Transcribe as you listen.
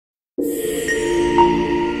I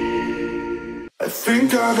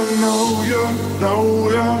think I don't know you, know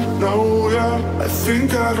ya, know ya. I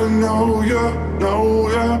think I don't know you, know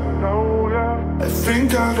ya, know ya. I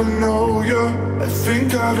think I don't know you, I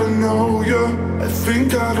think I don't know you, I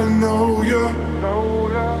think I don't know you, know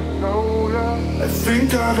ya, know ya. I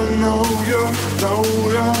think I don't know you, know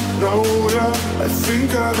ya, know ya. I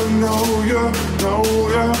think I don't know you, know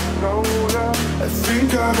ya, know ya. I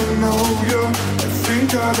think I don't know you, I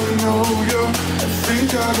think I don't know you, I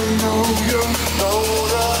think I don't know you, know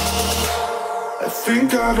ya. I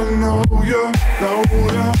think I don't know you, know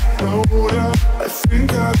ya, know ya. I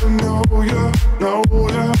think I don't know you, know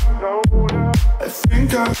ya, know ya. I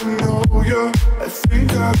think I don't know you, I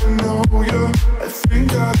think I don't know you, I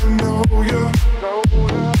think I don't know you, know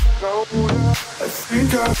ya, know ya. I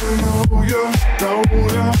think I don't know you, know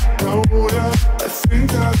ya, know ya. I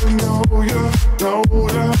think I don't know you, know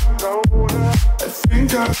ya, know ya. I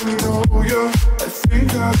think I don't know you, I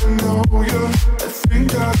think I don't know you, I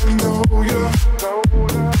think I don't know you, know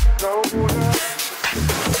ya, know ya.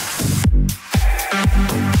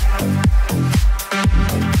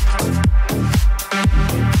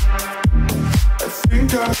 I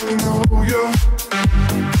think I don't know you.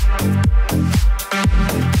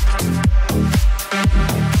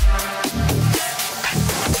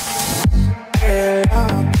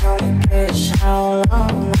 How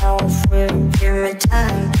long I will free? Give me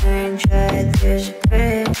time to enjoy this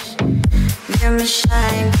grace. Give me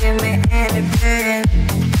shine, give me any bit.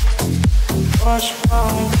 What's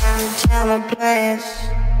wrong? Can you tell me please?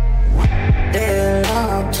 Dear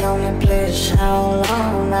Lord, tell me please how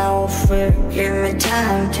long I will free? Give me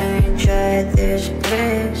time to enjoy this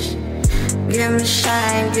grace. Give me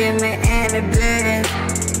shine, give me any bit.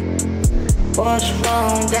 What's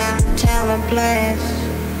wrong? Can you tell me please?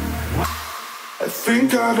 I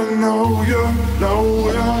think I don't know you, know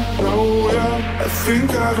ya, know ya. I think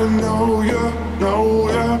I don't know you, know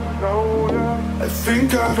ya, know ya. I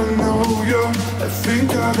think I don't know you, I think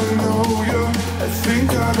I don't know you, I think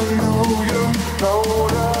I don't know you, know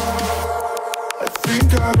ya. I think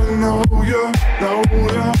I don't know you, know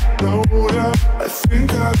ya, know ya. I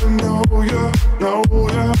think I don't know you, know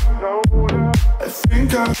ya, know ya. I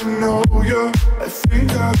think I don't know you, I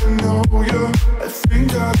think I don't know you, I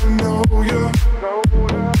think I don't know you, know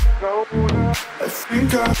ya, know ya. I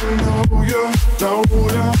think I don't know you, know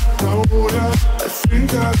ya, know ya. I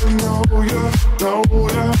think I don't know you, know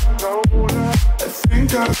ya, know ya. I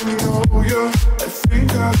think I don't know you, I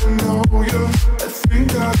think I don't know you, I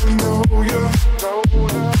think I don't know you, know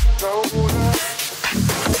ya, know ya.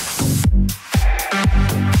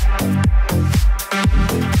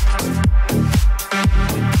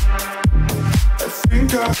 I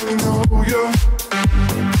think I don't know you.